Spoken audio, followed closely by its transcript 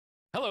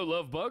Hello,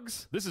 love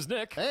bugs. This is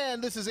Nick.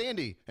 And this is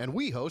Andy, and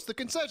we host The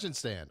Concession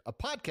Stand, a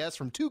podcast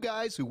from two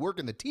guys who work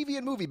in the TV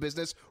and movie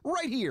business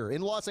right here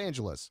in Los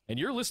Angeles. And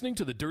you're listening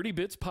to the Dirty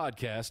Bits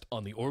podcast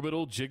on the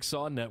Orbital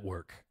Jigsaw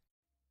Network.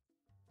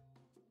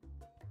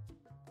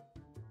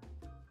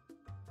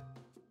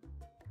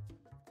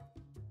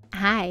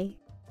 Hi,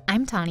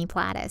 I'm Tawny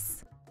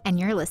Plattis, and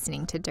you're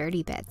listening to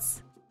Dirty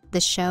Bits, the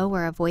show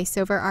where a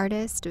voiceover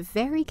artist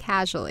very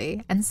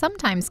casually and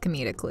sometimes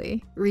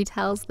comedically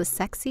retells the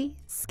sexy,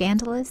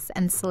 scandalous,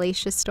 and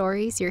salacious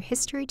stories your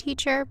history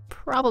teacher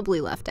probably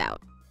left out.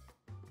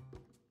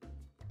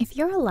 If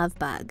you're a love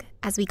bug,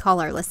 as we call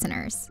our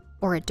listeners,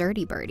 or a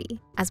dirty birdie,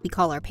 as we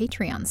call our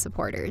Patreon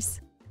supporters,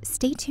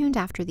 stay tuned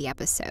after the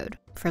episode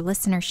for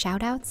listener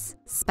shoutouts,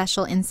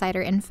 special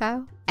insider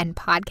info, and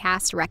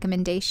podcast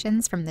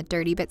recommendations from the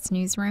Dirty Bits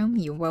newsroom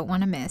you won't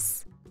want to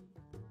miss.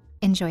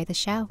 Enjoy the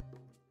show.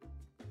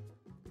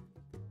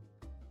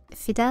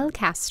 Fidel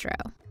Castro.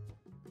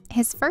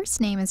 His first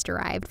name is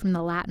derived from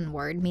the Latin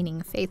word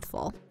meaning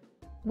faithful,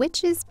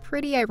 which is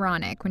pretty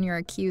ironic when you're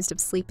accused of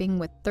sleeping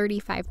with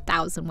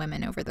 35,000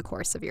 women over the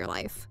course of your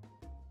life.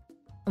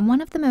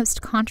 One of the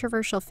most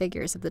controversial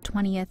figures of the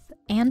 20th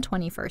and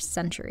 21st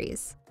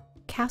centuries,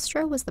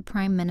 Castro was the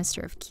Prime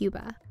Minister of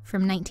Cuba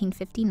from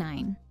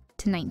 1959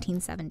 to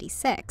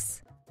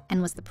 1976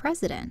 and was the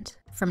president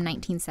from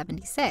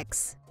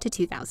 1976 to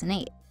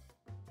 2008.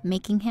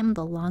 Making him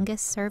the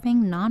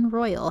longest-serving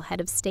non-royal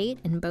head of state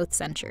in both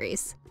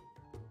centuries.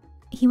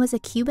 He was a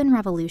Cuban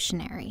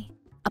revolutionary,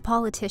 a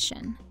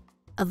politician,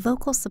 a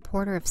vocal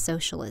supporter of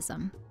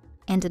socialism,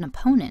 and an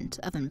opponent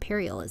of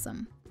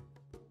imperialism.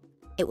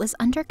 It was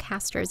under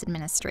Castro's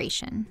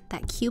administration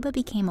that Cuba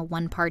became a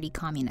one-party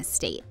communist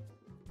state,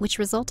 which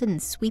resulted in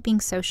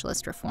sweeping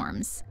socialist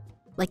reforms,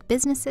 like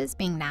businesses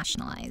being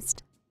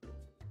nationalized.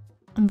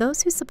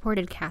 Those who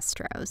supported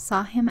Castro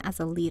saw him as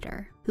a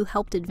leader who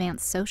helped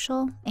advance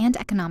social and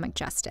economic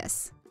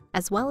justice,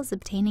 as well as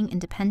obtaining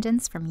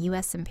independence from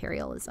U.S.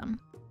 imperialism.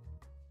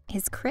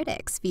 His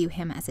critics view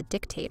him as a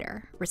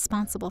dictator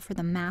responsible for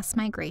the mass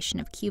migration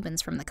of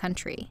Cubans from the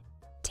country,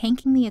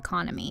 tanking the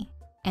economy,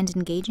 and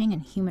engaging in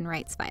human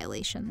rights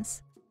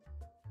violations.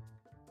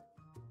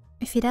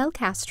 Fidel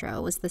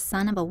Castro was the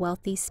son of a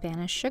wealthy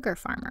Spanish sugar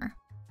farmer,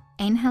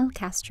 Ángel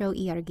Castro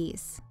y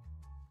Argiz.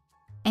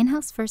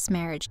 Angel's first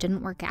marriage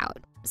didn't work out,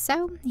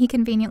 so he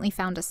conveniently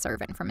found a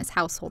servant from his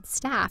household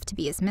staff to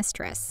be his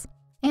mistress,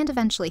 and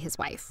eventually his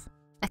wife,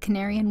 a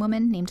Canarian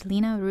woman named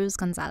Lina Ruz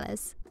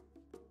Gonzalez.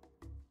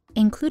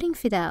 Including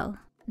Fidel,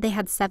 they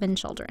had 7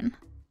 children.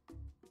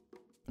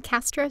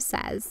 Castro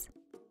says,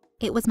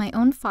 "It was my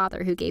own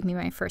father who gave me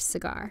my first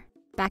cigar,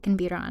 back in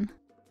Biran.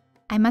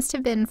 I must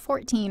have been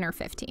 14 or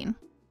 15.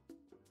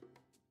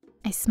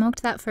 I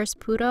smoked that first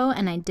puro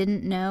and I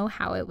didn't know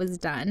how it was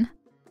done.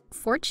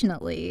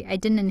 Fortunately, I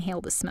didn't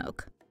inhale the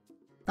smoke,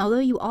 although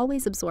you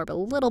always absorb a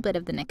little bit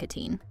of the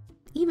nicotine,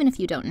 even if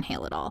you don't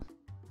inhale it all."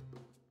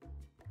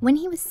 When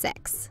he was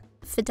 6,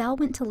 Fidel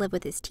went to live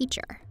with his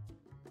teacher.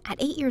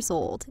 At 8 years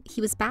old,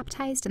 he was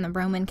baptized in the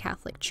Roman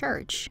Catholic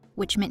Church,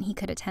 which meant he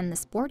could attend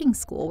this boarding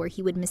school where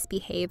he would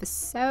misbehave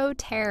so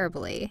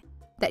terribly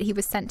that he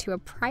was sent to a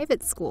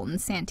private school in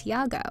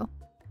Santiago.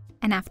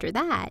 And after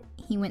that,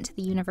 he went to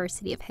the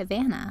University of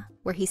Havana,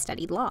 where he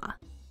studied law.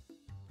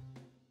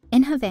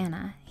 In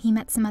Havana, he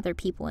met some other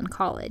people in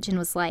college and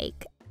was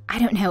like, "I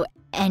don't know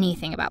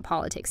anything about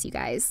politics, you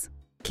guys.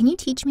 Can you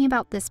teach me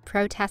about this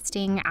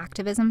protesting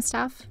activism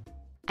stuff?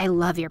 I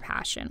love your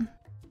passion.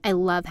 I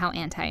love how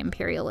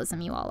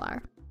anti-imperialism you all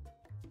are.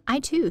 I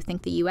too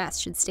think the US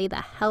should stay the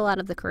hell out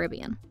of the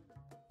Caribbean."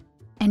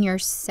 And you're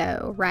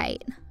so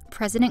right.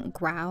 President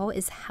Grau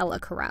is hella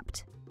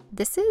corrupt.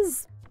 This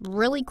is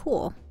really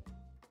cool.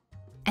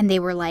 And they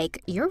were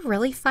like, "You're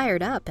really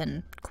fired up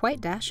and quite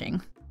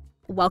dashing.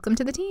 Welcome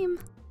to the team."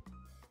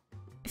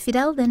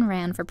 Fidel then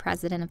ran for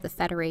president of the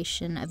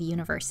Federation of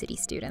University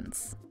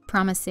Students,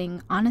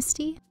 promising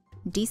honesty,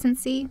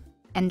 decency,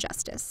 and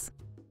justice.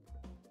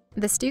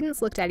 The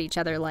students looked at each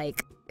other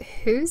like,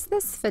 "Who's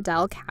this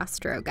Fidel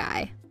Castro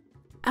guy?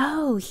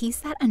 Oh,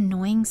 he's that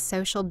annoying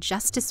social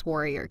justice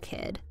warrior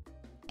kid.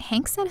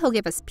 Hank said he'll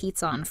give us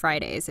pizza on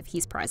Fridays if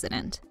he's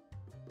president.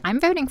 I'm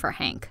voting for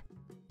Hank."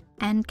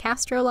 And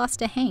Castro lost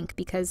to Hank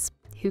because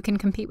who can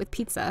compete with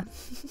pizza?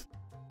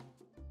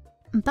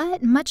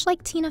 But much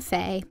like Tina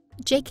Fey,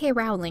 J.K.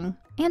 Rowling,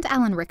 and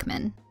Alan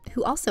Rickman,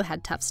 who also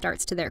had tough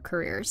starts to their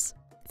careers,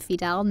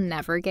 Fidel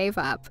never gave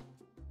up.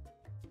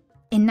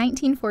 In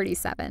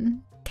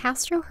 1947,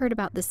 Castro heard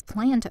about this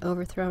plan to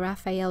overthrow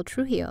Rafael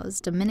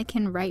Trujillo's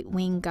Dominican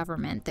right-wing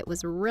government that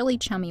was really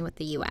chummy with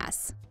the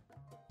U.S.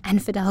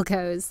 And Fidel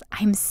goes,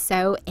 "I'm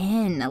so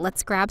in.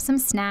 Let's grab some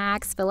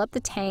snacks, fill up the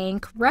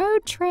tank,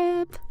 road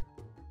trip."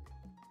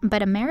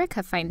 But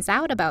America finds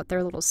out about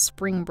their little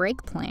spring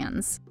break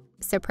plans.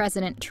 So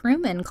President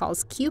Truman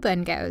calls Cuba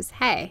and goes,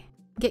 "Hey,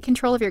 get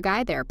control of your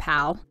guy there,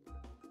 pal."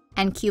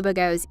 And Cuba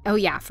goes, "Oh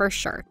yeah, for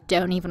sure.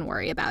 Don't even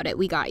worry about it.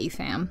 We got you,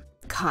 fam."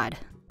 God,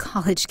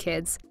 college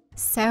kids.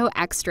 So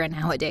extra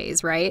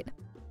nowadays, right?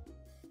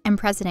 And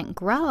President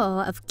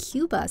Grau of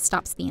Cuba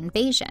stops the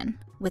invasion,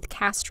 with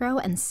Castro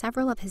and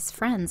several of his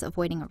friends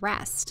avoiding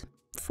arrest,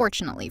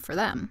 fortunately for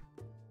them.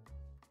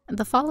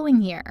 The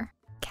following year,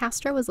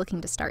 Castro was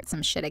looking to start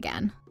some shit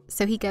again,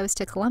 so he goes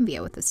to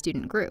Colombia with a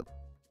student group.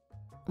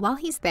 While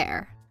he's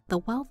there, the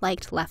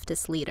well-liked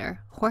leftist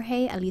leader,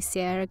 Jorge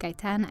Eliezer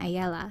Gaitan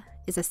Ayala,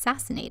 is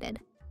assassinated,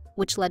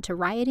 which led to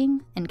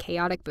rioting and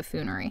chaotic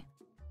buffoonery.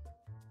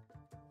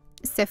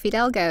 So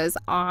Fidel goes,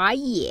 "Aw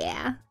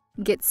yeah,"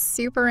 gets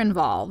super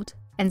involved,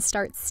 and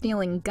starts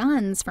stealing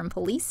guns from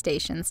police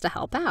stations to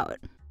help out.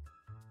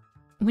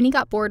 When he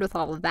got bored with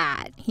all of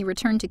that, he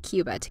returned to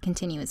Cuba to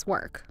continue his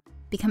work,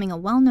 becoming a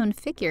well-known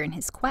figure in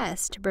his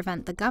quest to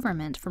prevent the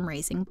government from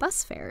raising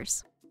bus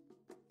fares.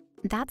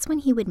 That's when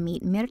he would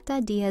meet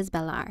Mirta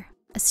Díaz-Balart,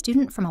 a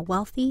student from a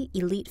wealthy,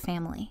 elite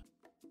family.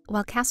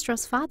 While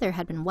Castro's father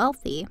had been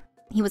wealthy,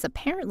 he was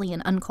apparently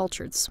an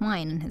uncultured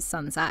swine in his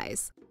son's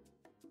eyes.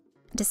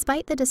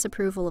 Despite the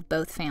disapproval of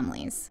both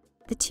families,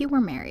 the two were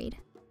married,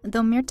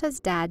 though Mirta's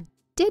dad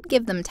did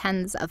give them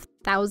tens of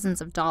thousands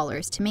of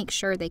dollars to make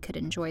sure they could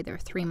enjoy their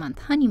 3-month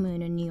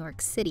honeymoon in New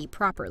York City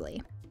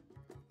properly.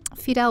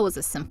 Fidel was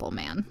a simple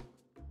man.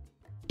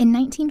 In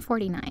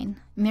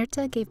 1949,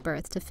 Mirta gave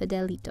birth to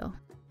Fidelito,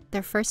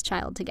 their first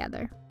child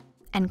together,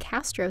 and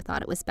Castro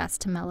thought it was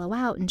best to mellow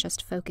out and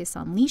just focus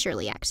on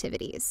leisurely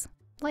activities,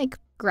 like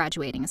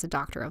graduating as a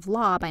doctor of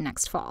law by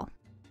next fall.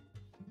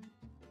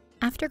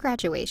 After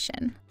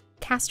graduation,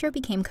 Castro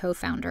became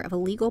co-founder of a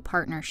legal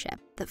partnership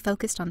that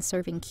focused on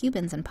serving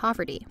Cubans in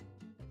poverty,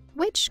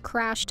 which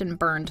crashed and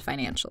burned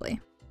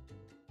financially.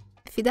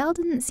 Fidel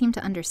didn't seem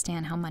to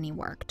understand how money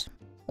worked,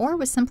 or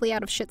was simply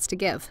out of shits to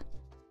give.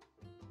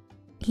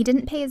 He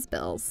didn't pay his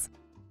bills,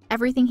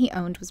 everything he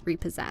owned was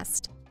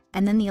repossessed,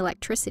 and then the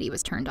electricity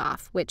was turned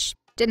off, which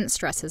didn't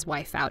stress his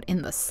wife out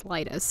in the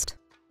slightest.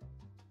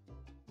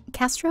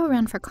 Castro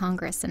ran for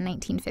Congress in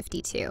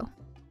 1952,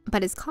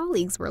 but his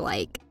colleagues were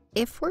like,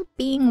 "If we're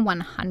being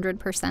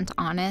 100%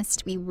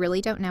 honest, we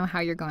really don't know how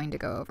you're going to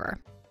go over.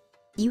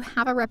 You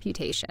have a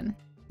reputation.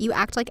 You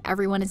act like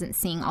everyone isn't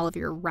seeing all of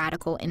your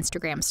radical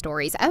Instagram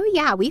stories. Oh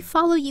yeah, we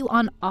follow you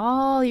on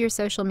all your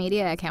social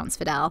media accounts,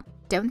 Fidel.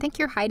 Don't think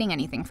you're hiding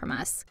anything from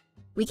us.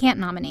 We can't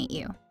nominate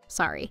you.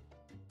 Sorry."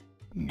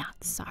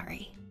 Not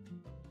sorry.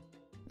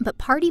 But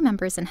party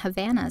members in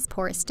Havana's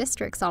poorest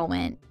districts all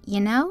went, "You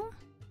know,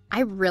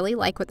 I really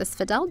like what this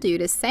Fidel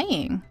dude is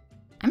saying.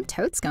 I'm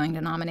totes going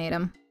to nominate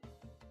him."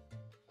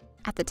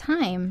 At the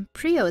time,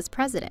 Prio is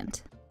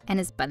president, and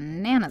is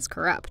bananas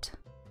corrupt.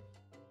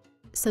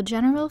 So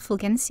General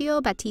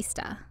Fulgencio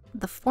Batista,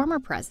 the former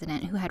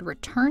president who had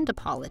returned to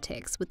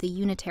politics with the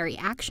Unitary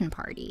Action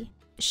Party,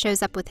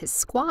 shows up with his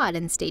squad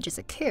and stages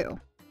a coup.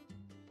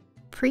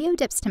 Prio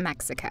dips to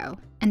Mexico,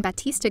 and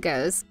Batista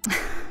goes,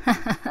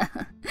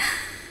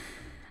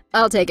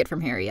 "I'll take it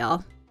from here,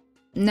 y'all.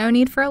 No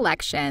need for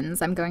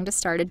elections. I'm going to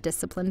start a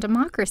disciplined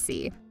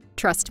democracy.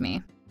 Trust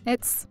me,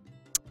 it's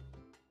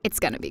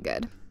gonna be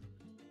good."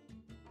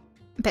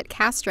 But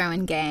Castro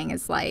and gang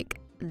is like,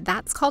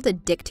 "That's called a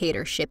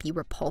dictatorship, you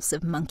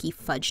repulsive monkey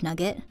fudge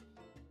nugget.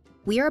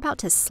 We are about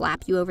to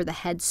slap you over the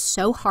head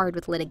so hard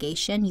with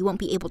litigation, you won't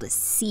be able to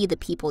see the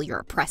people you're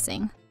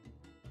oppressing."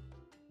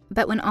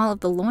 But when all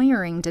of the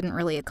lawyering didn't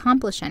really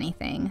accomplish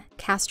anything,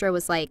 Castro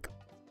was like,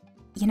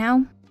 "You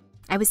know,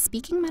 I was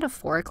speaking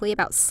metaphorically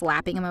about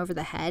slapping him over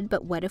the head,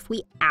 but what if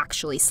we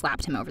actually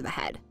slapped him over the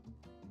head?"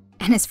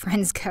 And his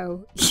friends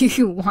go,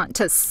 "You want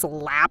to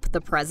slap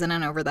the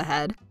president over the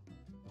head?"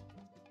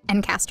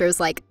 And Castro's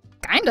like,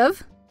 "Kind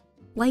of.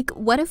 Like,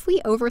 what if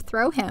we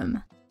overthrow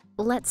him?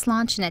 Let's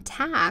launch an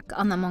attack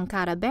on the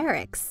Moncada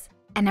barracks."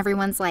 And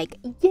everyone's like,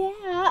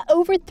 "Yeah,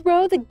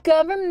 overthrow the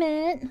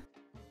government."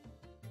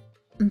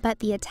 But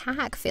the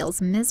attack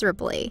fails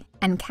miserably,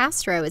 and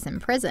Castro is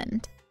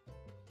imprisoned.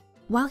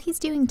 While he's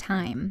doing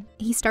time,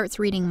 he starts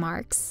reading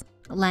Marx,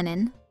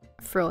 Lenin,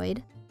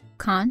 Freud,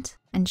 Kant,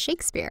 and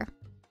Shakespeare,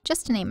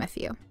 just to name a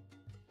few.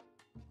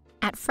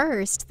 At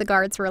first, the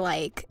guards were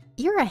like,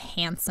 "You're a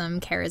handsome,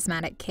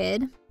 charismatic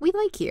kid. We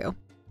like you.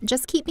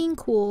 Just keep being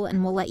cool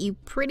and we'll let you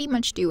pretty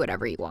much do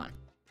whatever you want."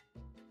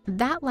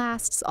 That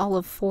lasts all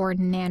of 4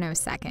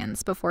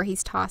 nanoseconds before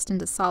he's tossed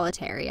into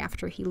solitary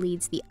after he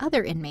leads the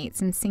other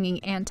inmates in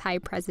singing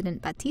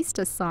anti-President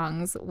Batista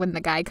songs when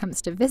the guy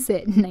comes to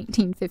visit in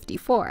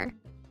 1954.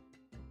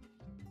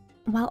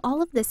 While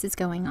all of this is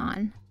going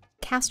on,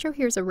 Castro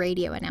hears a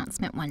radio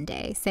announcement one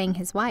day saying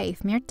his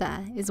wife,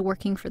 Mirta, is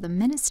working for the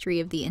Ministry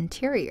of the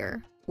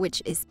Interior,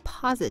 which is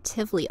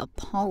positively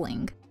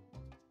appalling.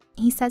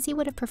 He says he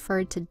would have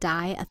preferred to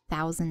die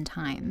 1,000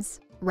 times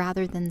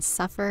rather than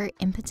suffer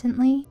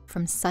impotently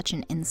from such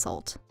an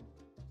insult.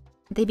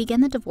 They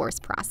begin the divorce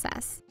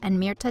process, and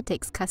Mirta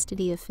takes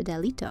custody of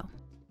Fidelito.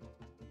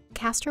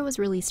 Castro was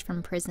released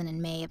from prison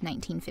in May of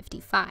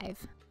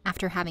 1955,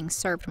 after having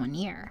served 1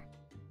 year.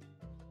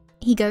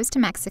 He goes to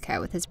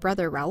Mexico with his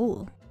brother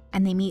Raul,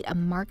 and they meet a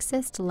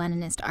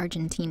Marxist-Leninist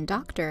Argentine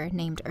doctor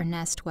named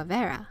Ernest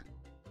Guevara.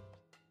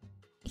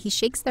 He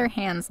shakes their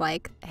hands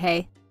like,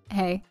 hey,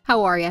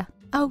 how are ya?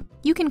 Oh,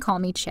 you can call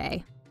me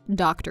Che.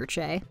 Dr.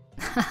 Che.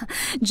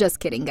 Just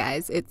kidding,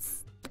 guys.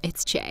 It's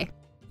Che.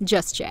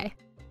 Just Che.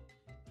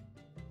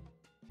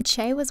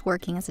 Che was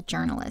working as a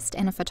journalist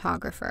and a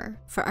photographer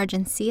for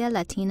Agencia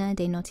Latina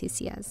de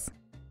Noticias.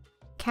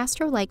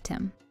 Castro liked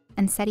him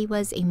and said he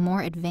was a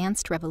more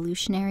advanced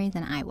revolutionary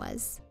than I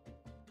was.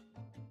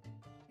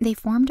 They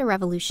formed a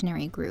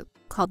revolutionary group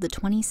called the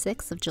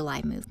 26th of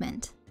July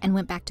Movement and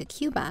went back to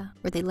Cuba,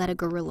 where they led a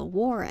guerrilla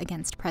war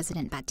against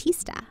President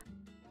Batista.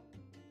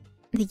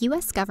 The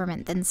US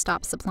government then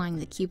stopped supplying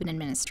the Cuban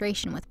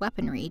administration with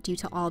weaponry due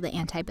to all the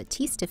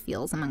anti-Batista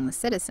feels among the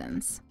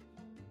citizens.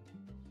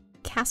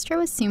 Castro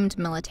assumed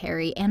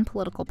military and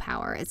political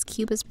power as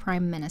Cuba's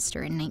prime minister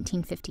in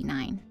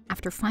 1959,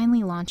 after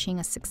finally launching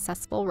a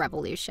successful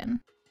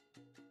revolution.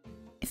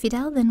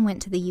 Fidel then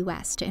went to the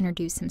US to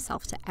introduce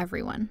himself to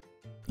everyone.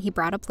 He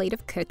brought a plate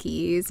of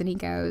cookies and he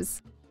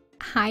goes,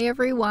 "Hi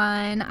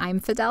everyone, I'm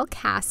Fidel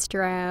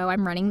Castro.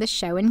 I'm running the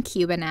show in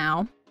Cuba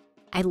now.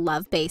 I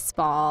love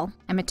baseball.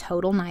 I'm a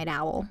total night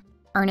owl,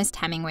 Ernest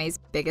Hemingway's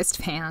biggest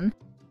fan.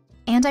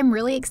 And I'm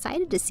really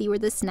excited to see where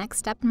this next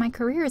step in my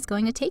career is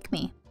going to take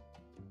me.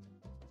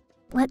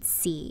 Let's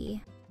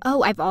see.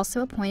 Oh, I've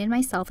also appointed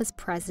myself as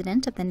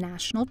president of the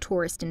national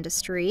tourist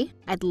industry.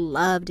 I'd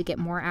love to get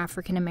more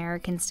African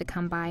Americans to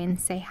come by and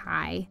say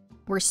hi.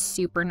 We're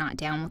super not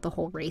down with the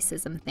whole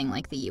racism thing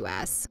like the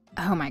US.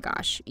 Oh my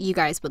gosh, you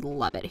guys would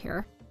love it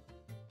here.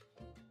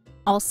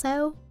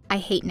 Also, I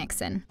hate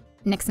Nixon.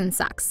 Nixon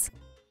sucks.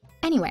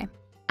 Anyway,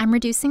 I'm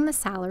reducing the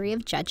salary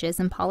of judges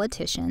and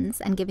politicians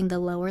and giving the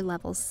lower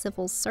level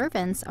civil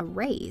servants a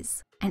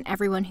raise, and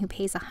everyone who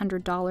pays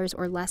 $100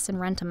 or less in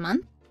rent a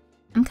month,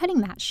 I'm cutting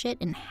that shit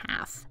in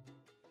half.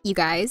 You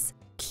guys,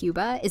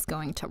 Cuba is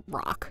going to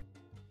rock."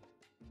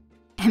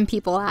 And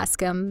people ask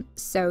him,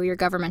 "So your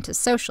government is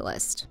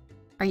socialist?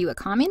 Are you a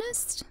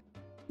communist?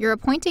 You're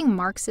appointing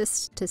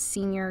Marxists to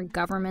senior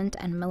government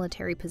and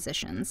military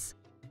positions.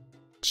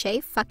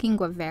 Che fucking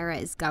Guevara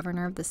is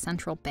governor of the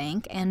central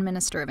bank and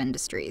minister of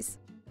industries.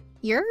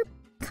 You're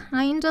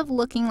kind of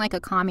looking like a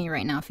commie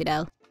right now,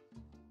 Fidel."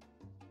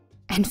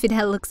 And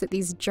Fidel looks at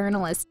these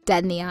journalists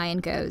dead in the eye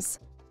and goes,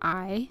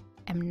 "I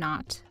am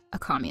not a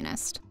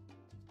communist."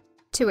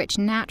 To which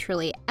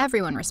naturally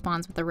everyone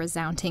responds with a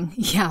resounding,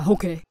 "Yeah,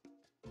 okay."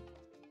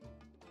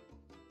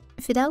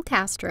 Fidel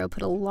Castro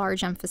put a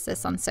large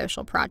emphasis on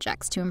social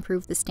projects to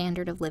improve the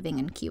standard of living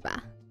in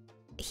Cuba.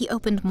 He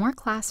opened more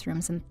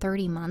classrooms in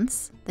 30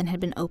 months than had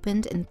been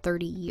opened in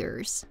 30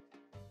 years.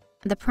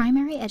 The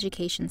primary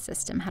education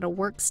system had a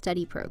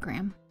work-study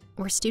program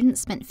where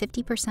students spent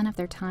 50% of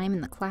their time in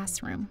the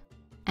classroom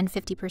and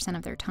 50%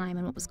 of their time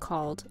in what was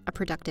called a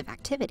productive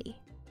activity.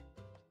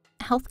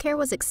 Healthcare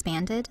was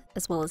expanded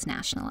as well as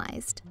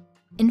nationalized.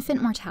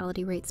 Infant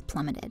mortality rates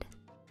plummeted.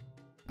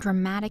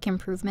 Dramatic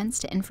improvements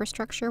to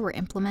infrastructure were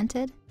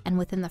implemented, and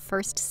within the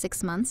first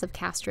 6 months of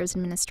Castro's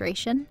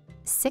administration,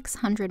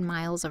 600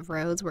 miles of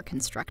roads were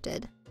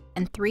constructed,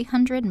 and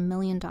 $300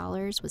 million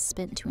was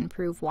spent to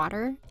improve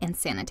water and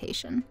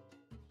sanitation.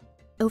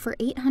 Over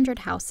 800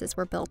 houses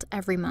were built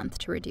every month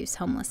to reduce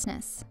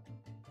homelessness.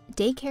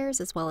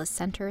 Daycares as well as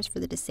centers for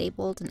the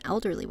disabled and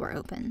elderly were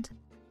opened.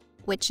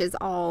 Which is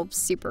all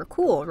super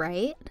cool,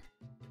 right?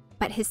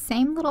 But his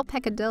same little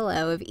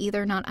peccadillo of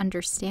either not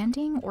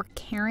understanding or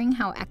caring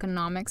how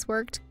economics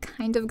worked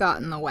kind of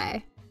got in the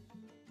way.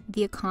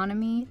 The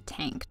economy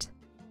tanked,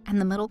 and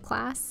the middle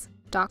class,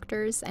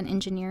 doctors, and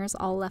engineers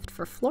all left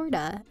for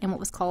Florida in what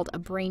was called a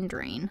brain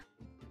drain.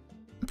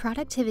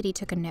 Productivity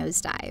took a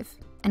nosedive,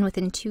 and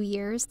within 2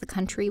 years, the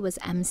country was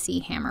MC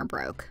Hammer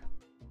broke.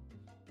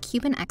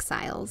 Cuban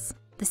exiles,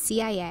 the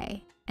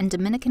CIA, and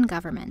Dominican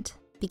government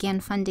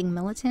began funding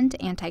militant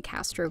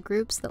anti-Castro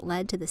groups that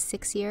led to the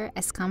 6-year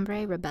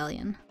Escambre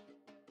Rebellion.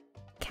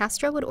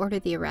 Castro would order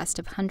the arrest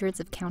of hundreds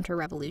of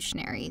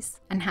counter-revolutionaries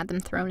and had them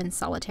thrown in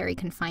solitary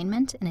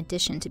confinement in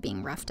addition to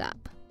being roughed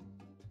up.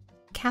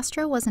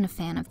 Castro wasn't a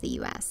fan of the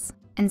US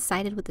and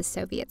sided with the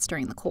Soviets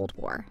during the Cold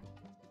War.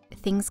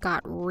 Things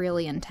got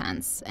really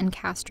intense, and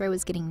Castro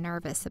was getting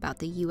nervous about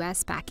the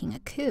US backing a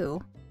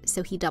coup,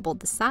 so he doubled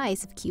the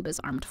size of Cuba's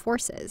armed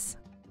forces.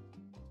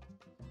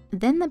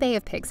 Then the Bay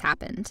of Pigs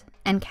happened,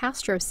 and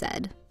Castro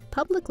said,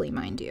 publicly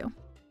mind you,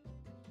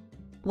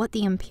 "What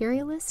the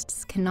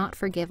imperialists cannot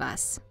forgive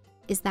us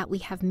is that we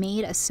have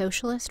made a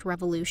socialist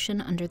revolution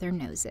under their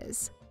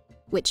noses,"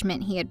 which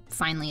meant he had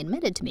finally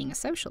admitted to being a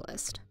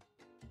socialist.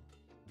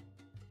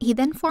 He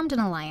then formed an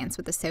alliance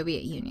with the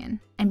Soviet Union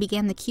and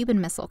began the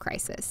Cuban Missile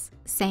Crisis,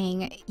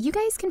 saying, "You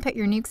guys can put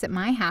your nukes at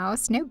my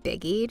house, no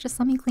biggie, just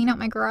let me clean out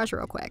my garage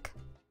real quick."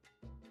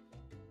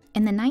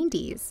 In the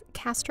 90s,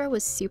 Castro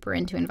was super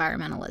into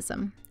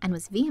environmentalism and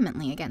was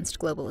vehemently against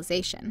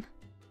globalization.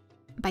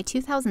 By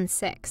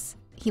 2006,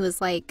 he was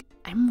like,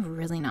 "I'm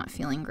really not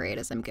feeling great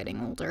as I'm getting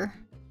older.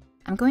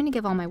 I'm going to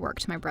give all my work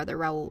to my brother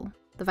Raul,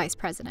 the vice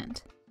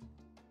president."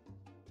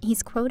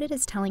 He's quoted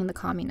as telling the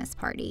Communist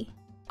Party,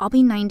 "I'll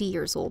be 90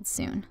 years old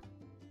soon.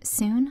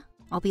 Soon,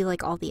 I'll be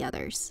like all the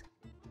others.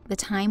 The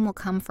time will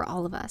come for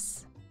all of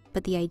us.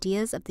 but the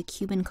ideas of the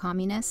Cuban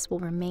communists will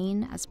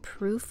remain as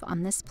proof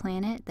on this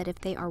planet that if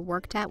they are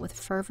worked at with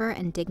fervor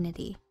and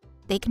dignity,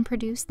 they can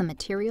produce the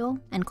material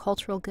and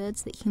cultural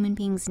goods that human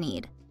beings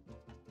need.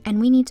 And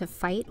we need to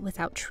fight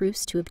without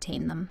truce to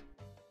obtain them.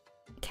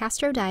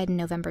 Castro died in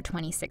November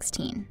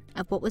 2016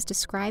 of what was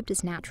described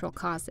as natural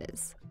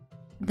causes.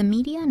 The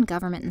media and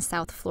government in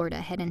South Florida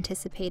had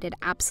anticipated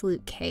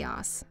absolute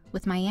chaos,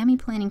 with Miami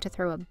planning to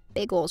throw a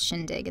big ol'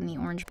 shindig in the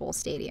Orange Bowl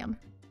Stadium.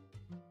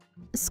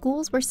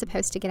 Schools were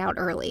supposed to get out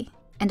early,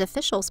 and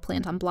officials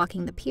planned on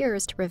blocking the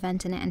piers to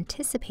prevent an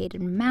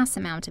anticipated mass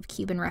amount of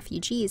Cuban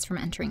refugees from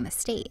entering the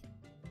state.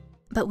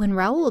 But when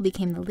Raul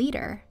became the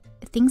leader,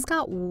 things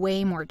got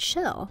way more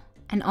chill,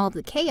 and all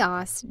the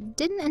chaos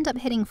didn't end up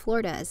hitting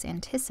Florida as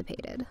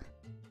anticipated.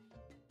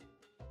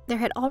 There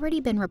had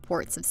already been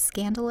reports of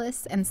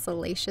scandalous and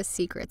salacious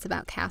secrets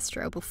about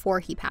Castro before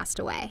he passed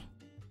away.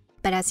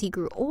 But as he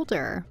grew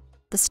older,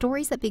 the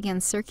stories that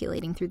began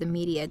circulating through the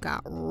media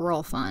got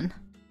real fun.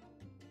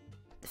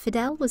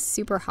 Fidel was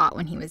super hot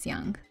when he was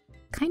young,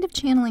 kind of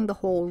channeling the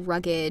whole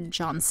rugged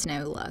Jon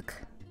Snow look.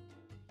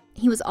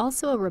 He was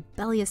also a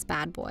rebellious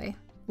bad boy,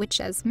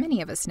 which, as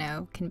many of us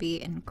know, can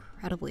be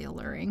incredibly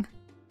alluring.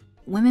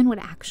 Women would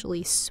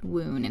actually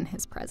swoon in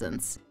his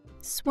presence.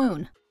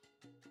 Swoon.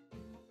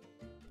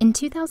 In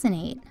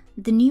 2008,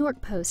 the New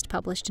York Post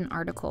published an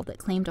article that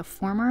claimed a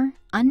former,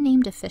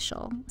 unnamed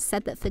official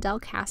said that Fidel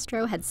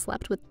Castro had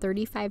slept with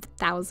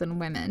 35,000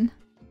 women.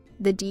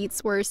 The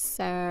deets were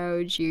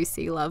so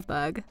juicy,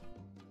 lovebug.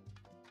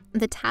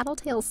 The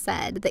tattletale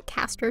said that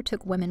Castro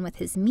took women with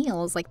his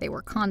meals like they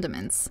were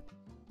condiments.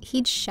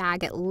 He'd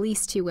shag at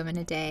least 2 women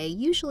a day,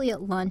 usually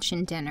at lunch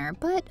and dinner,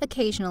 but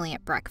occasionally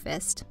at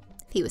breakfast,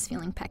 if he was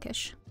feeling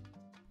peckish.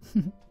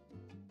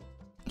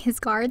 His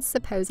guards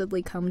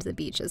supposedly combed the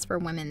beaches for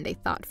women they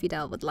thought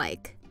Fidel would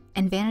like,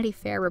 and Vanity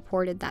Fair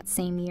reported that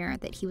same year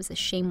that he was a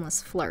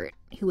shameless flirt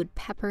who would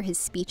pepper his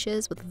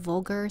speeches with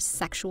vulgar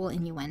sexual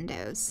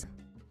innuendos.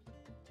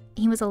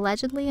 He was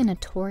allegedly a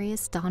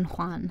notorious Don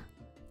Juan,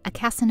 a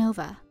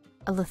Casanova,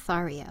 a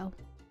Lothario,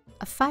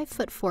 a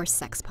 5'4"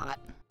 sexpot.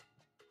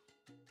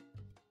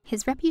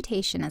 His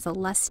reputation as a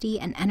lusty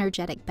and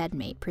energetic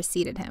bedmate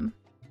preceded him,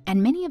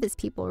 and many of his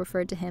people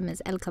referred to him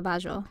as El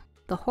Caballo,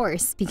 the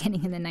horse,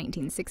 beginning in the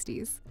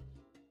 1960s.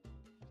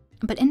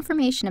 But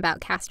information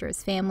about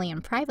Castro's family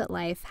and private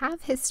life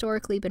have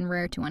historically been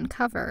rare to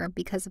uncover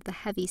because of the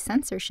heavy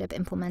censorship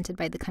implemented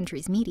by the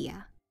country's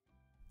media.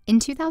 In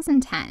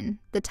 2010,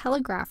 The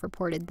Telegraph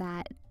reported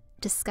that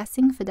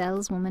discussing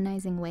Fidel's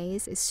womanizing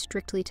ways is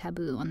strictly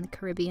taboo on the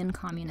Caribbean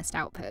communist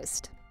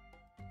outpost.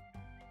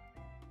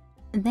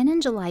 Then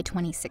in July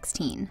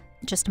 2016,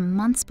 just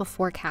months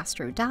before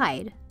Castro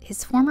died,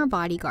 his former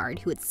bodyguard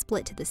who had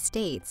split to the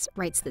States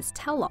writes this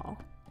tell-all,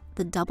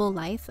 The Double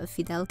Life of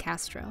Fidel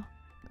Castro,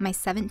 My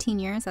 17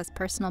 Years as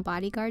Personal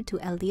Bodyguard to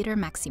El Líder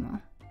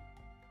Máximo.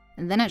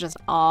 And then it just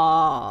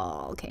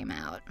all came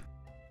out.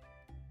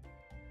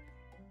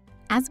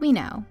 As we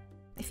know,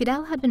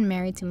 Fidel had been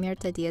married to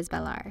Mirta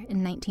Díaz-Balart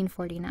in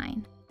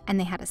 1949, and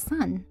they had a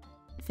son,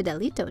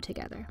 Fidelito,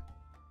 together.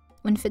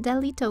 When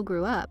Fidelito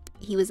grew up,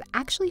 he was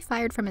actually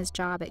fired from his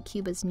job at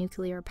Cuba's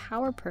nuclear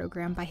power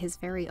program by his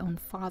very own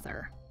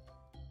father.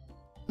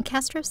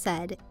 Castro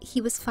said he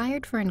was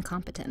fired for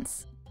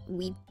incompetence.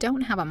 We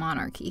don't have a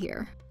monarchy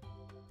here.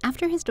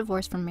 After his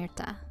divorce from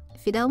Mirta,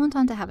 Fidel went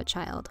on to have a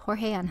child,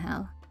 Jorge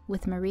Angel,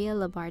 with Maria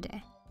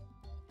Labarde.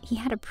 He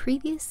had a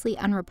previously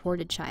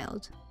unreported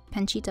child,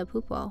 Panchita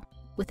Pupo,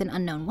 with an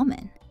unknown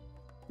woman.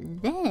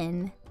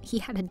 Then he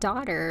had a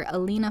daughter,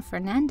 Elena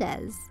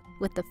Fernandez,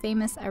 with the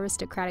famous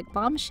aristocratic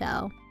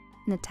bombshell,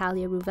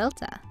 Natalia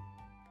Ruvelta.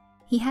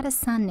 He had a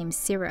son named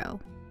Ciro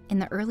in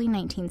the early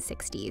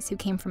 1960s who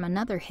came from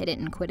another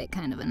hit-it-and-quit-it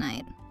kind of a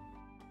night.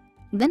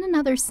 Then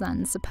another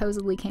son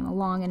supposedly came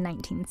along in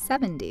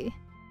 1970.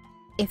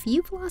 If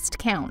you've lost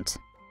count,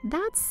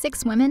 that's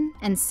 6 women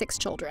and 6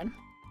 children.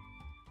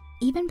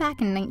 Even back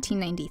in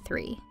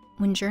 1993,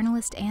 when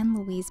journalist Anne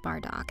Louise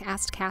Bardock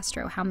asked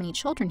Castro how many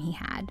children he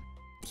had,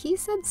 he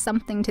said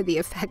something to the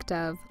effect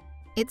of,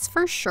 "It's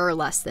for sure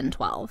less than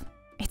 12.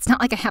 It's not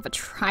like I have a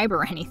tribe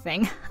or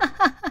anything."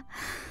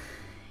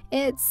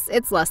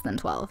 It's less than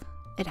 12.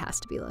 It has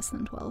to be less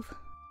than 12.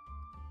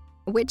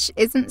 Which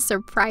isn't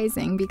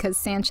surprising because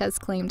Sanchez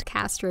claimed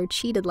Castro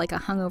cheated like a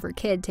hungover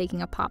kid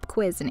taking a pop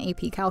quiz in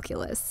AP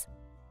Calculus.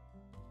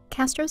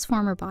 Castro's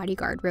former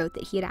bodyguard wrote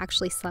that he had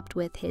actually slept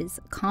with his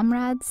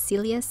comrade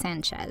Celia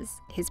Sanchez,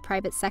 his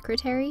private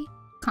secretary,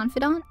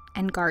 confidant,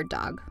 and guard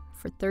dog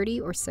for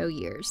 30 or so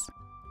years.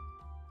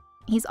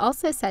 He's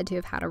also said to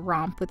have had a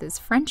romp with his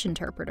French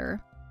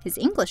interpreter, his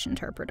English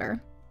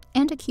interpreter,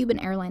 and a Cuban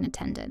airline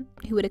attendant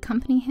who would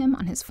accompany him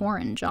on his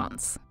foreign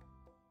jaunts.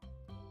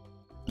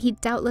 He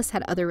doubtless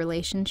had other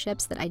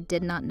relationships that I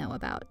did not know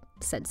about,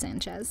 said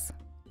Sanchez.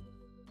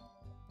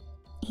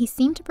 He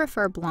seemed to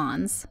prefer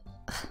blondes.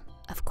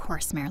 Of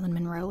course Marilyn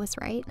Monroe was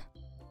right.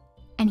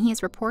 And he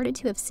is reported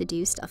to have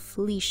seduced a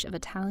fleesh of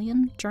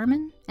Italian,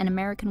 German, and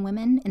American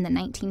women in the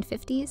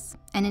 1950s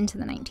and into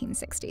the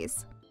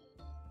 1960s.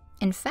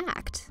 In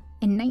fact,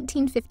 In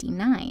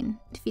 1959,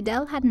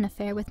 Fidel had an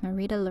affair with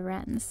Marita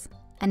Lorenz,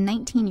 a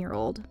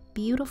 19-year-old,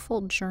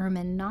 beautiful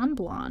German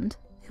non-blonde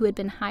who had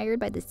been hired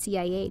by the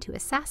CIA to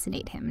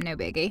assassinate him, no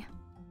biggie.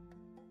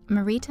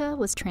 Marita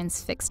was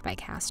transfixed by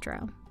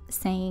Castro,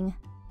 saying,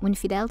 "When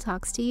Fidel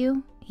talks to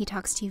you, he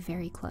talks to you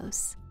very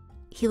close.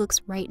 He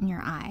looks right in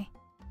your eye.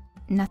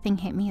 Nothing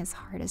hit me as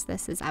hard as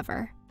this as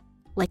ever,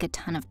 like a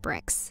ton of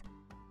bricks.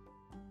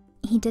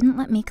 He didn't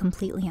let me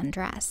completely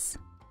undress.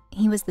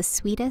 He was the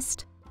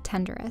sweetest,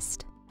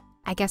 tenderest.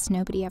 I guess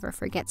nobody ever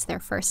forgets their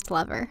first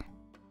lover."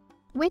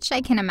 Which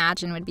I can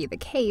imagine would be the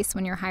case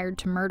when you're hired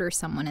to murder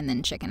someone and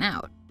then chicken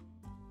out.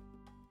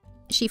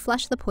 She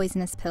flushed the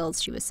poisonous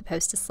pills she was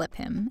supposed to slip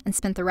him and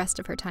spent the rest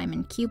of her time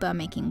in Cuba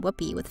making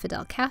whoopee with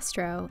Fidel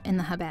Castro in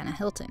the Havana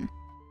Hilton.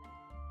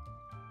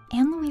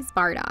 Anne Louise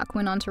Bardock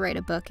went on to write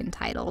a book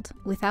entitled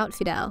Without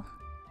Fidel.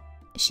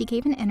 She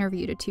gave an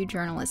interview to 2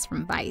 journalists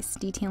from Vice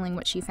detailing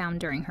what she found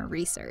during her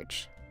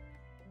research.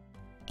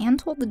 Anne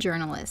told the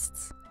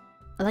journalists,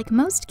 "Like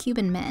most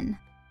Cuban men,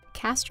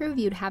 Castro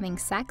viewed having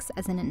sex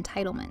as an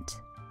entitlement.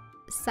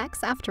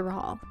 Sex, after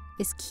all,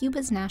 is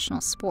Cuba's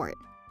national sport.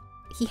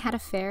 He had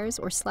affairs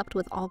or slept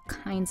with all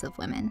kinds of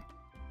women.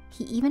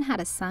 He even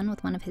had a son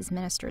with one of his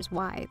minister's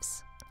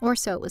wives, or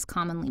so it was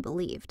commonly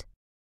believed.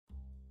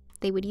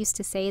 They would used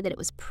to say that it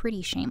was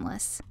pretty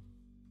shameless."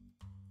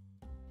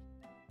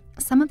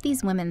 Some of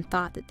these women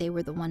thought that they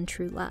were the one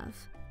true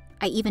love.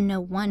 I even know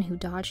one who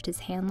dodged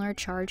his handler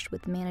charged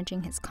with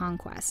managing his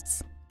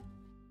conquests.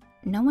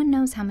 No one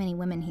knows how many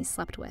women he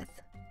slept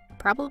with.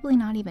 Probably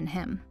not even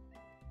him.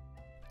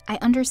 I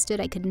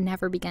understood I could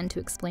never begin to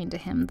explain to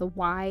him the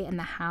why and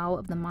the how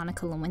of the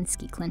Monica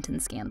Lewinsky Clinton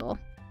scandal.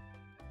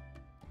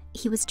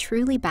 He was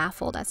truly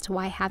baffled as to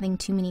why having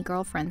too many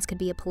girlfriends could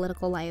be a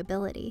political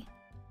liability.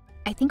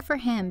 I think for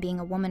him, being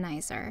a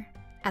womanizer,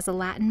 as a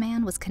Latin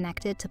man, was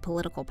connected to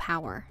political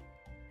power.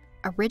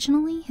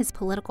 Originally, his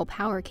political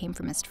power came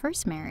from his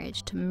first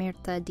marriage to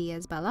Mirta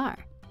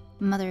Díaz-Balart,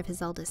 mother of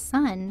his eldest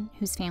son,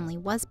 whose family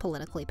was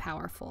politically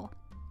powerful,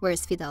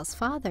 whereas Fidel's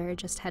father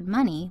just had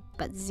money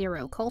but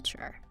zero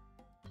culture.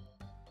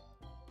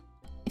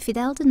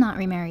 Fidel did not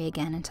remarry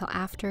again until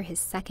after his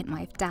second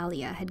wife,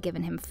 Dalia, had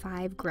given him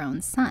 5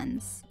 grown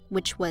sons,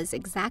 which was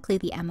exactly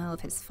the MO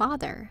of his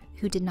father,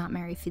 who did not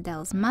marry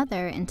Fidel's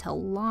mother until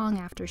long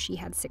after she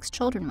had 6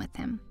 children with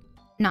him,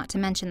 not to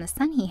mention the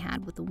son he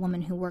had with the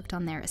woman who worked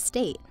on their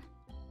estate.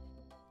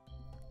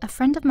 A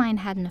friend of mine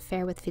had an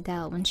affair with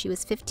Fidel when she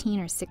was 15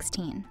 or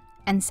 16,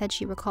 and said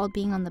she recalled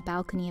being on the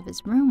balcony of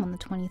his room on the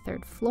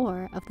 23rd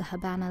floor of the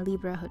Habana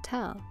Libre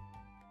Hotel.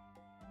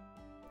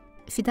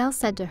 Fidel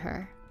said to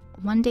her,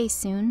 "One day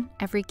soon,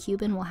 every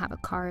Cuban will have a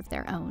car of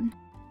their own."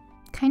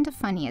 Kind of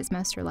funny, as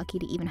most are lucky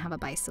to even have a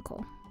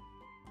bicycle.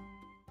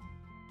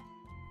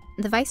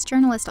 The Vice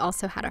journalist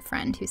also had a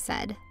friend who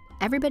said,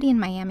 "Everybody in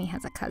Miami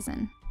has a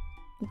cousin,"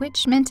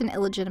 which meant an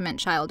illegitimate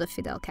child of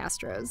Fidel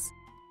Castro's.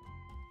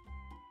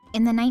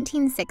 In the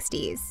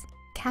 1960s,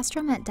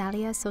 Castro met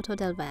Dalia Soto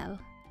del Valle,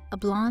 a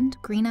blonde,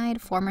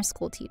 green-eyed former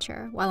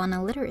schoolteacher, while on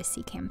a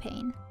literacy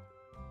campaign.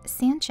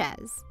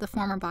 Sanchez, the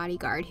former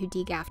bodyguard who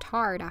degaffed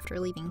hard after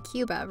leaving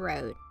Cuba,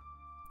 wrote,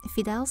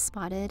 "Fidel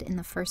spotted in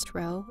the first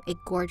row a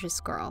gorgeous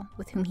girl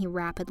with whom he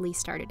rapidly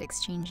started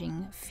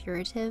exchanging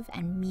furtive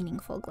and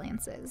meaningful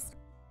glances."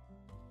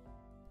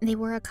 They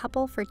were a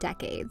couple for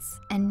decades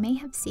and may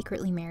have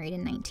secretly married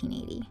in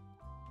 1980.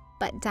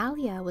 But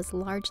Dalia was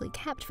largely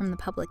kept from the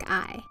public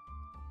eye.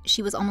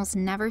 She was almost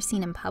never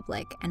seen in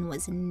public and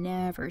was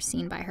never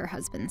seen by her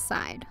husband's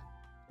side.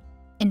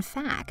 In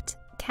fact,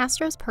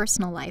 Castro's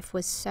personal life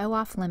was so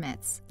off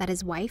limits that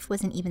his wife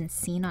wasn't even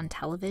seen on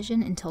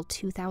television until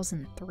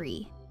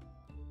 2003.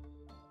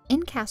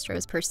 In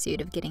Castro's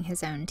pursuit of getting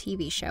his own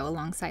TV show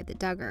alongside the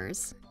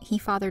Duggars, he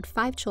fathered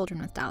 5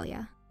 children with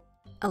Dalia: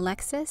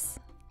 Alexis,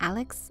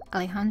 Alex,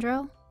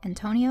 Alejandro,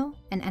 Antonio,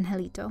 and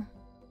Angelito.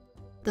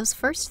 Those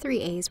first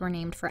 3 A's were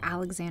named for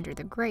Alexander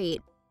the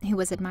Great, who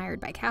was admired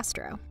by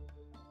Castro.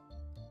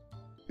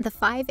 The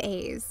 5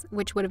 A's,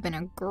 which would have been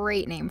a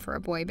great name for a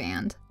boy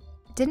band,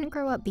 didn't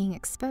grow up being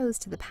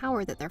exposed to the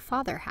power that their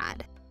father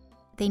had.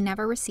 They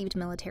never received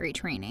military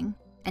training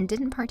and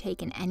didn't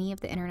partake in any of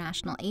the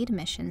international aid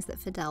missions that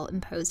Fidel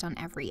imposed on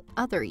every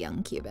other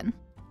young Cuban.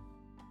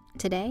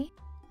 Today,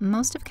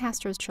 most of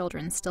Castro's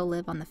children still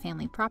live on the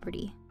family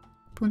property,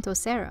 Punto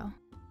Cero,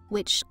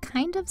 which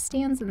kind of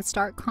stands in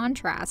stark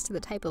contrast to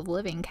the type of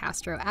living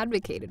Castro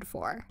advocated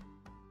for.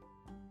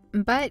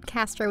 But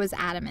Castro was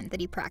adamant that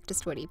he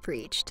practiced what he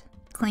preached,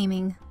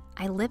 claiming,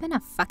 "I live in a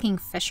fucking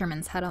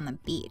fisherman's hut on the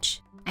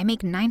beach. I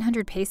make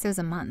 900 pesos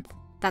a month.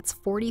 That's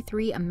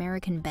 43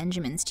 American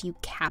Benjamins to you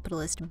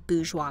capitalist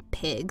bourgeois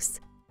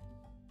pigs."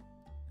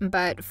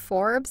 But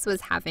Forbes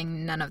was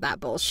having none of that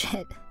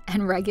bullshit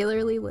and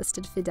regularly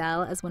listed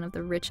Fidel as one of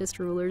the richest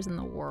rulers in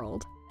the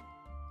world.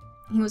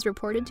 He was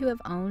reported to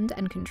have owned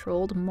and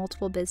controlled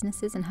multiple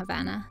businesses in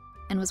Havana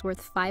and was worth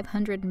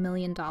 $500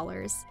 million,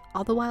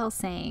 all the while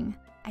saying,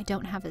 "I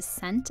don't have a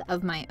cent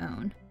of my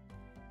own."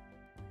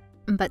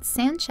 But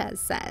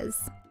Sanchez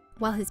says,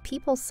 while his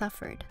people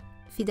suffered,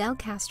 Fidel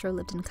Castro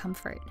lived in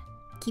comfort,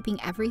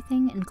 keeping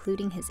everything,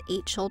 including his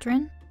 8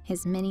 children,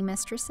 his many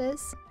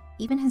mistresses,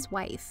 even his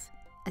wife,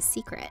 a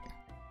secret.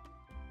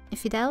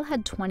 Fidel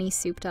had 20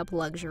 souped-up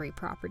luxury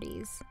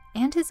properties,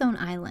 and his own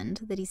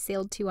island that he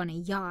sailed to on a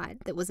yacht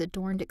that was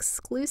adorned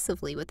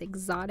exclusively with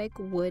exotic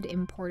wood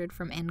imported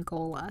from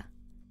Angola.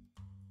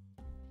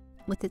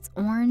 With its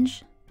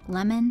orange,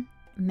 lemon,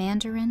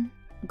 mandarin,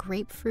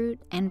 grapefruit,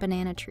 and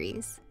banana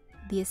trees,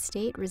 the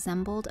estate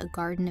resembled a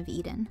Garden of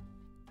Eden,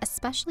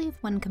 especially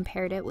if one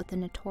compared it with the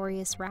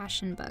notorious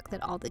ration book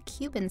that all the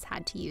Cubans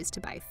had to use to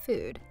buy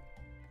food.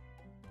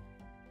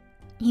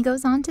 He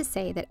goes on to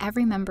say that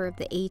every member of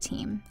the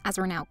A-Team, as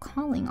we're now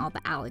calling all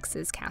the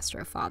Alexes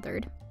Castro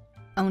fathered,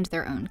 owned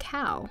their own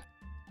cow,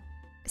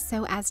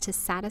 so as to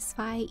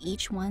satisfy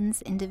each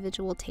one's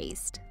individual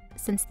taste,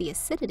 since the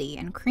acidity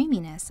and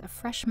creaminess of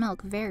fresh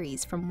milk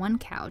varies from one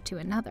cow to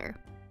another.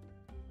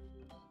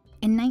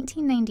 In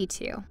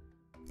 1992,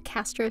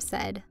 Castro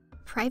said,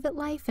 "Private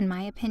life, in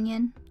my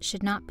opinion,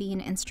 should not be an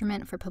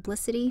instrument for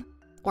publicity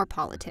or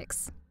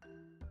politics."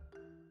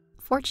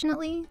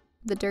 Fortunately,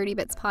 the Dirty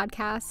Bits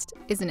podcast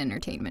is an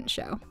entertainment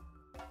show.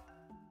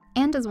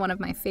 And as one of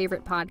my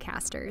favorite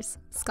podcasters,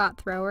 Scott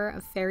Thrower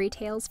of Fairy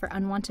Tales for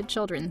Unwanted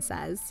Children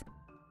says,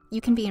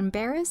 "You can be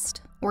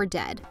embarrassed or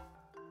dead,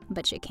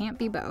 but you can't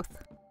be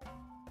both."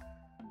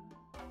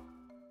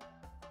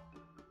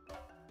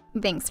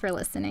 Thanks for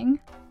listening.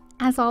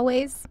 As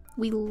always,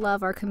 we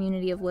love our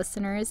community of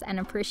listeners and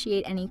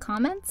appreciate any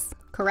comments,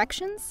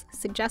 corrections,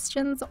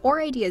 suggestions,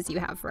 or ideas you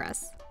have for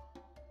us.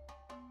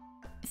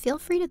 Feel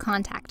free to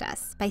contact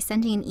us by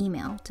sending an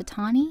email to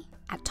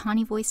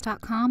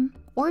tawny@tawnyvoice.com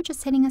or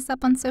just hitting us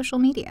up on social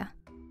media.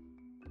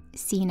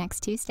 See you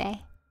next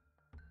Tuesday.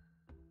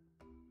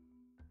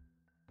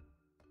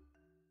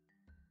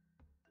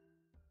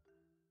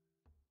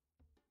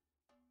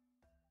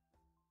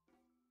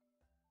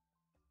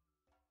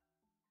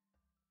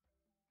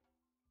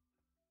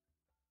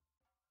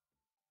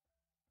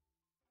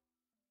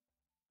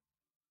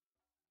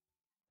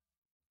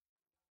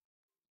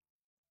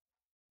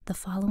 The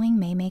following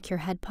may make your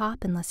head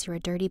pop unless you're a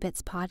Dirty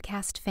Bits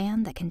podcast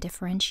fan that can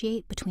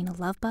differentiate between a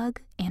love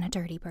bug and a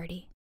dirty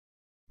birdie.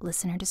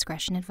 Listener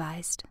discretion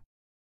advised.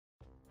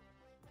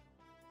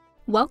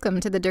 Welcome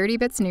to the Dirty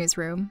Bits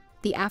newsroom,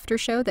 the after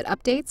show that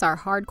updates our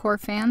hardcore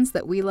fans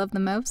that we love the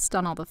most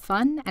on all the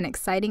fun and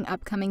exciting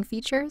upcoming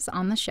features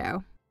on the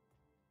show.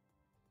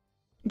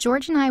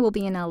 George and I will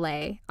be in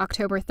LA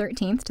October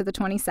 13th to the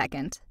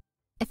 22nd.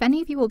 If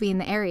any of you will be in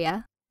the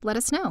area, let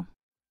us know.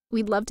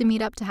 We'd love to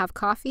meet up to have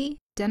coffee,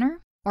 dinner,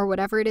 or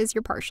whatever it is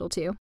you're partial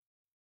to.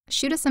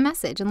 Shoot us a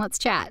message and let's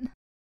chat.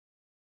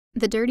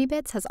 The Dirty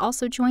Bits has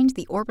also joined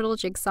the Orbital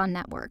Jigsaw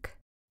Network.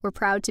 We're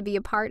proud to be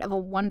a part of a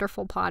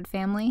wonderful pod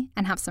family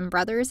and have some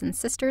brothers and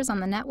sisters on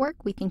the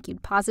network we think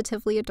you'd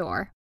positively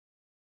adore.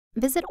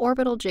 Visit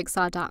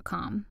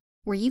orbitaljigsaw.com,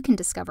 where you can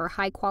discover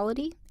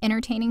high-quality,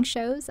 entertaining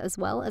shows as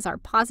well as our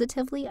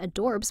positively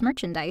adorbs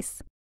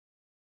merchandise.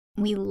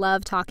 We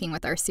love talking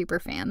with our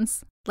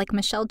superfans, like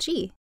Michelle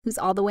G., who's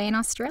all the way in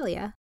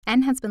Australia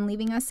and has been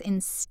leaving us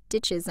in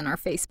stitches in our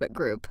Facebook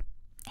group.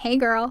 Hey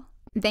girl,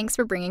 thanks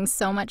for bringing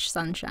so much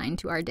sunshine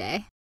to our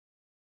day.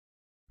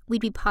 We'd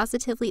be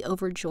positively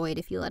overjoyed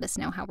if you let us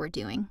know how we're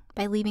doing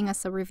by leaving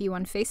us a review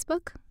on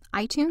Facebook,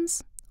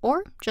 iTunes,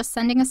 or just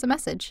sending us a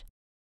message.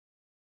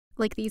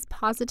 Like these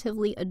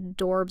positively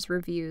adorbs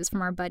reviews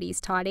from our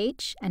buddies Todd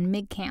H. and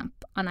Mig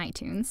Camp on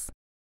iTunes.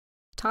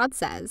 Todd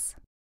says,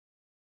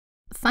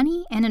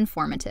 "Funny and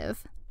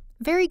informative.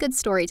 Very good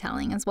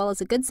storytelling as well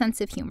as a good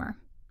sense of humor.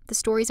 The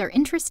stories are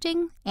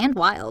interesting and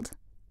wild.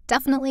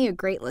 Definitely a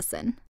great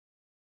listen."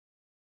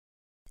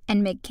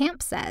 And Mig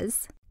Camp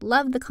says,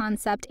 "Love the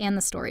concept and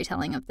the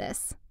storytelling of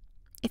this.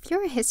 If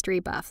you're a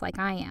history buff like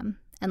I am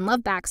and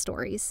love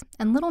backstories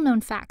and little-known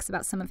facts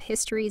about some of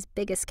history's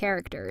biggest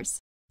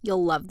characters,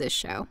 you'll love this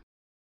show.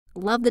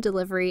 Love the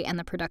delivery and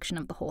the production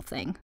of the whole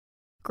thing.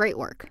 Great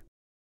work."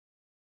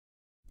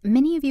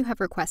 Many of you have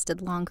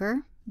requested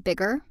longer,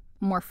 bigger,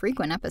 more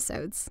frequent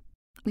episodes.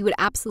 We would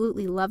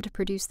absolutely love to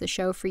produce the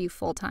show for you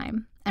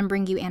full-time and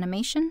bring you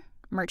animation,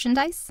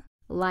 merchandise,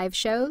 live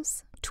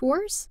shows,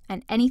 tours,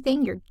 and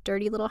anything your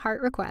dirty little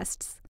heart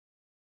requests.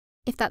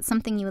 If that's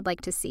something you would like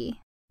to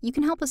see, you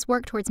can help us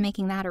work towards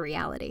making that a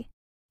reality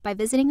by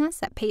visiting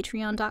us at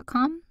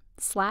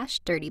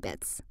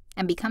patreon.com/dirtybits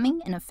and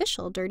becoming an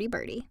official Dirty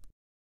Birdie.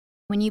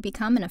 When you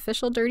become an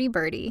official Dirty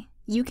Birdie,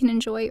 you can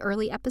enjoy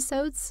early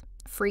episodes,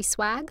 free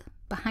swag,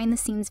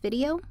 behind-the-scenes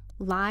video,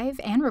 live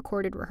and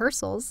recorded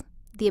rehearsals,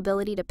 the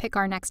ability to pick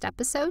our next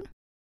episode,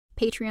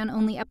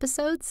 Patreon-only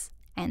episodes,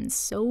 and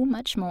so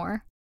much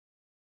more.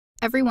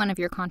 Every one of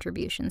your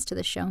contributions to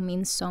the show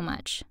means so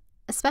much,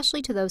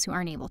 especially to those who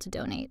aren't able to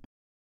donate.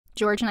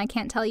 George and I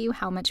can't tell you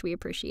how much we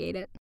appreciate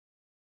it.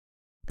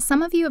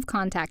 Some of you have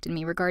contacted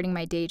me regarding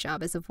my day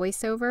job as a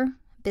voiceover,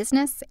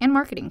 business, and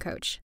marketing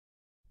coach.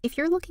 If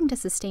you're looking to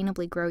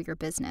sustainably grow your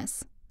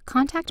business,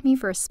 contact me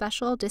for a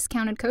special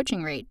discounted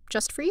coaching rate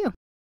just for you.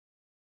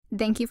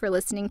 Thank you for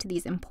listening to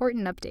these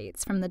important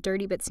updates from the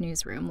Dirty Bits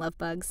newsroom, love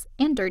bugs,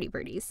 and dirty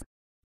birdies.